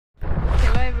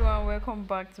welcome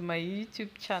back to my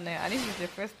YouTube channel. And if it's your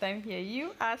first time here,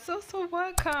 you are so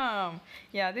welcome.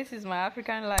 Yeah, this is my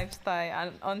African lifestyle,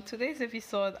 and on today's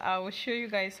episode I will show you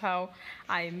guys how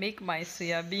I make my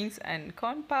soya beans and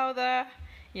corn powder.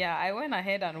 Yeah, I went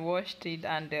ahead and washed it,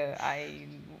 and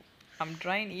I'm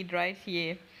drying it right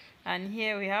here. And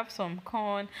here we have some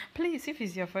corn. Please, if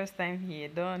it's your first time here,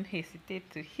 don't hesitate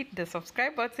to hit the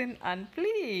subscribe button, and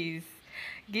please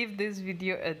give this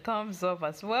video a thumbs up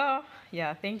as well.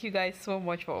 Yeah, thank you guys so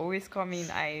much for always coming.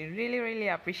 I really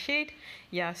appreciate.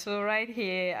 Yeah, so right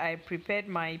here I prepared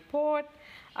my pot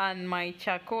and my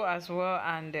charcoal as well,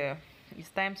 and it's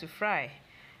time to fry.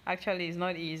 Actually, it's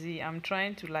not easy. I'm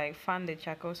trying to like fan the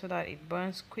charcoal so that it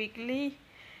burns quickly.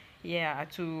 Yeah,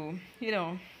 to you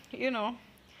know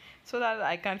so that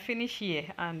I can finish here.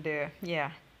 And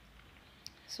yeah,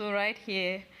 so right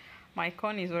here my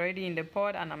corn is already in the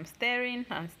pot, and I'm stirring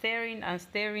and stirring and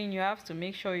stirring. You have to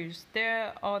make sure you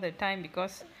stir all the time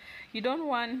because you don't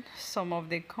want some of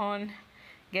the corn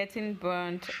getting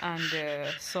burnt and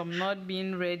some not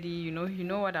being ready. You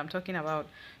know what I'm talking about.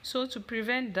 So to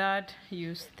prevent that,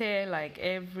 you stir like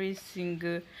every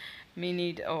single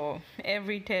minute or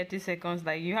every 30 seconds.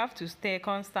 Like, you have to stir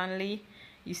constantly,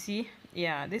 you see.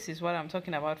 Yeah, this is what I'm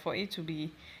talking about, for it to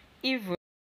be even.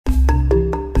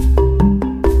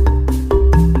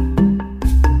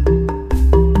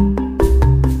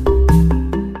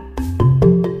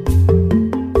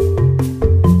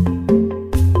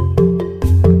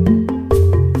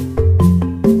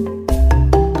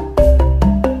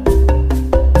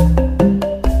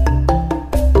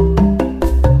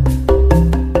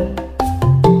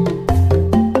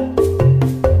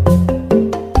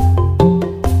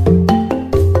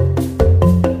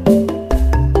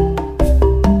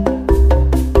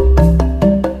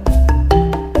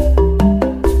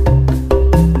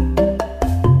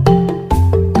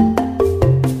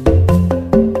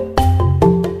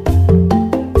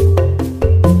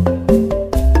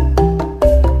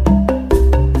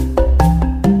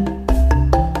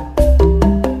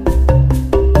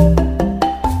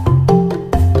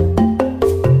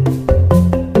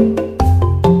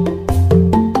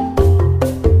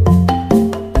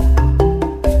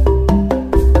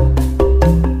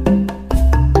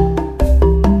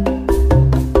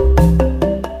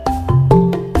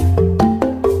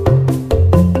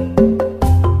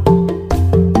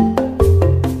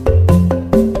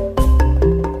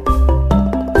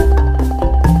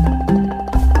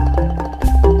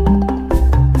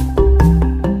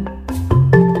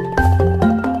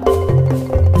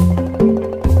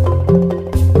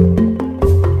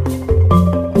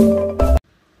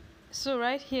 So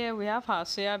right here we have our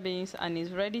soya beans, and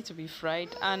it's ready to be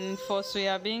fried. And for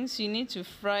soya beans, you need to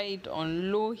fry it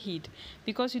on low heat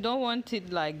because you don't want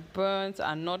it like burnt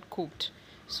and not cooked.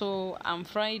 So I'm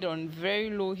frying it on very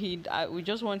low heat. We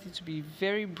just want it to be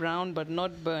very brown but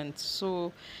not burnt.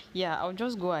 So yeah, I'll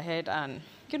just go ahead and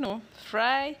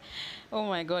fry. Oh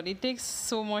my god, it takes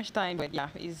so much time, but yeah,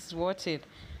 it's worth it.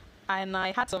 And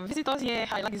I had some visitors here.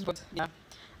 I like this, but yeah,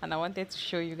 and I wanted to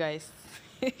show you guys.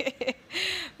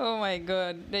 Oh my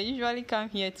god, they usually come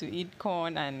here to eat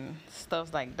corn and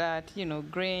stuff like that,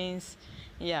 grains.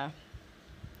 Yeah,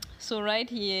 so right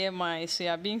here my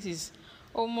soya beans is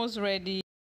almost ready.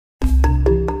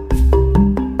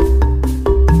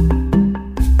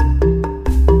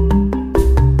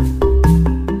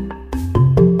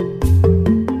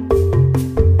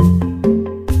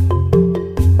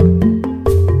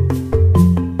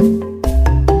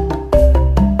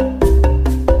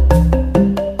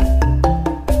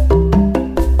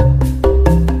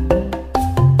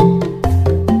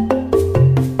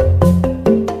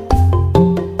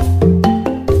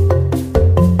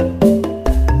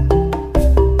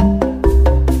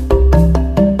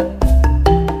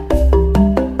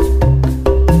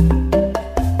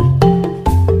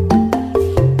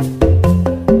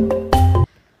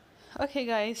 Okay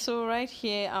guys, so right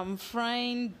here I'm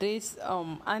frying this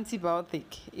antibiotic.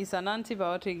 It's an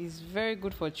antibiotic. It's very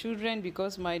good for children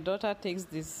because my daughter takes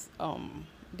this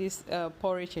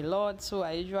porridge a lot, so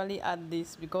I usually add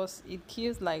this because it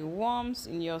kills like worms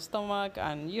in your stomach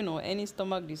and any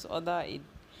stomach disorder.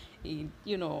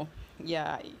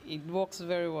 Yeah, it works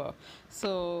very well.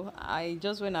 So I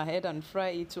just went ahead and fry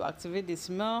it to activate the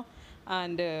smell.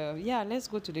 And yeah, let's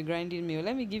go to the grinding mill.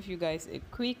 Let me give you guys a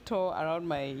quick tour around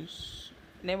my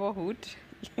neighborhood.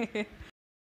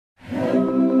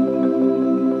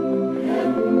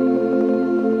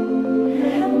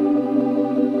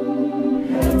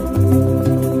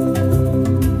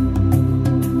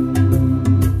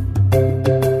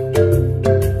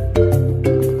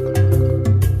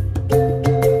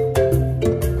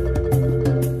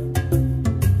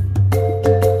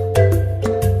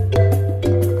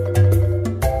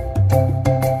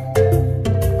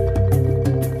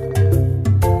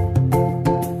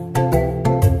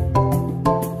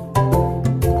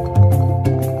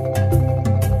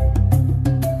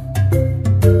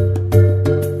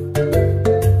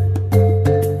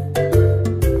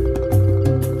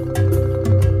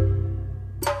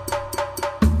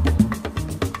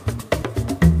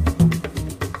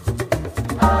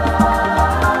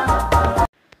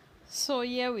 So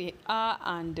here we are,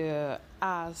 and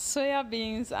our soya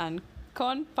beans and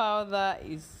corn powder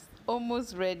is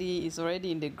almost ready. It's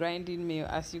already in the grinding mill.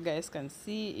 As you guys can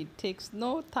see, it takes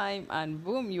no time, and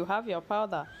boom, you have your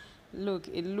powder. Look,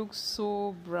 it looks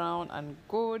so brown and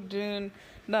golden.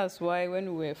 That's why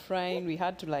when we were frying, we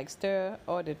had to like stir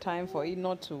all the time for it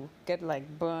not to get like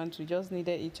burnt. We just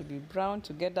needed it to be brown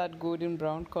to get that golden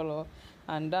brown color,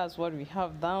 and that's what we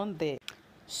have down there.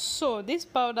 So this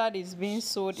powder is being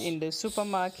sold in the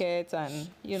supermarket and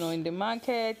in the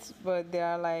market, but they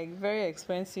are like very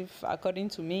expensive according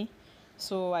to me.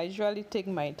 So I usually take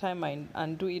my time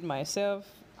and do it myself.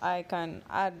 I can,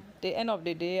 at the end of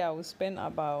the day, I will spend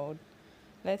about,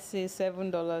 let's say,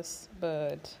 $7,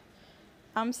 but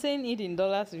I'm saying it in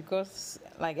dollars because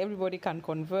like everybody can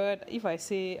convert. If I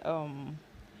say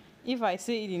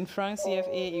it in francs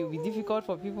CFA, it will be difficult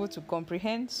for people to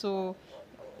comprehend. So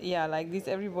yeah, like this,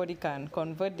 everybody can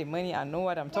convert the money and know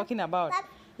what I'm talking about.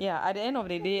 Yeah, at the end of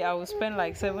the day, I will spend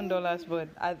like $7, but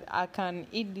I can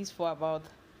eat this for about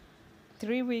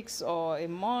 3 weeks or a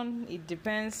month. It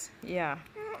depends. Yeah,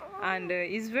 and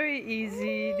it's very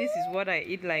easy. This is what I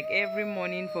eat like every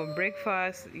morning for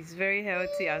breakfast. It's very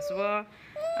healthy as well,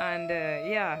 and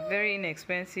yeah, very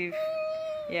inexpensive.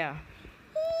 Yeah.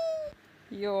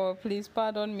 Yo, please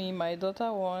pardon me. My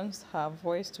daughter wants her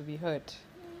voice to be heard.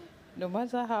 No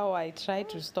matter how I try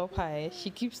to stop her, she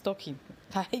keeps talking.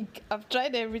 Like, I've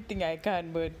tried everything I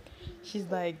can, but she's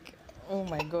like, oh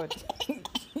my god,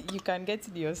 you can get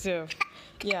it yourself.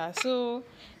 Yeah, so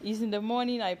it's in the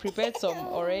morning. I prepared some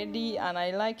already, and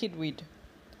I like it with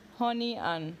honey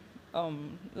and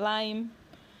lime.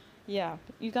 Yeah,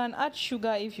 you can add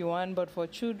sugar if you want, but for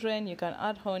children, you can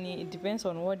add honey. It depends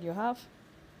on what you have.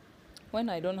 When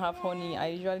I don't have honey, I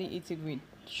usually eat it with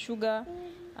sugar,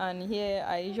 and here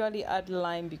I usually add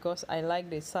lime because I like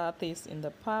the sour taste in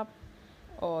the pap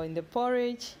or in the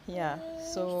porridge. Yeah,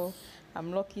 so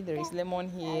I'm lucky there is lemon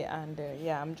here, and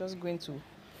yeah, I'm just going to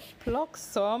pluck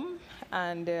some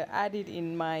and add it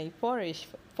in my porridge.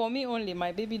 For me only,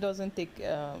 my baby doesn't take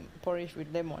porridge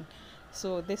with lemon,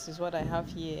 so this is what I have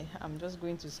here. I'm just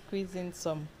going to squeeze in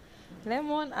some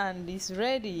lemon and it's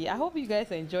ready. I hope you guys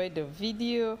enjoyed the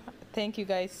video. Thank you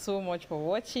guys so much for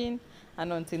watching,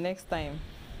 and until next time.